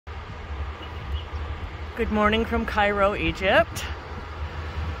Good morning from Cairo, Egypt.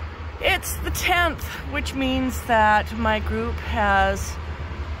 It's the 10th, which means that my group has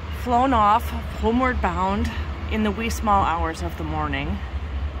flown off homeward bound in the wee small hours of the morning.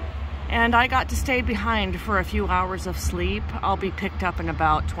 And I got to stay behind for a few hours of sleep. I'll be picked up in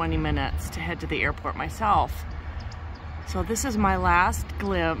about 20 minutes to head to the airport myself. So this is my last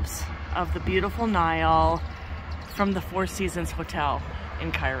glimpse of the beautiful Nile from the Four Seasons Hotel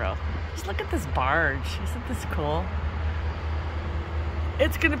in Cairo. Just look at this barge. Isn't this cool?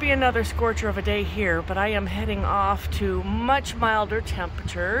 It's gonna be another scorcher of a day here, but I am heading off to much milder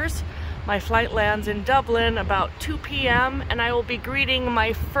temperatures. My flight lands in Dublin about 2 p.m. and I will be greeting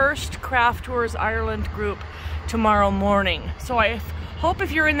my first Crafttours Ireland group tomorrow morning. So I hope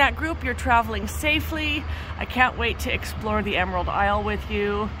if you're in that group, you're traveling safely. I can't wait to explore the Emerald Isle with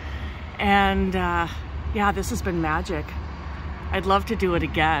you. And yeah, this has been magic. I'd love to do it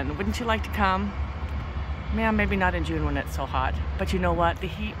again. Wouldn't you like to come? Man, maybe not in June when it's so hot. But you know what? The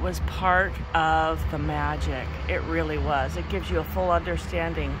heat was part of the magic. It really was. It gives you a full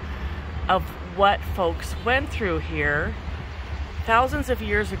understanding of what folks went through here thousands of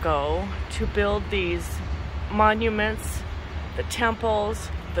years ago to build these monuments, the temples,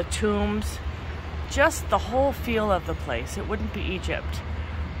 the tombs, just the whole feel of the place. It wouldn't be Egypt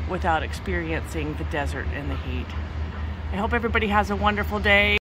without experiencing the desert and the heat. I hope everybody has a wonderful day.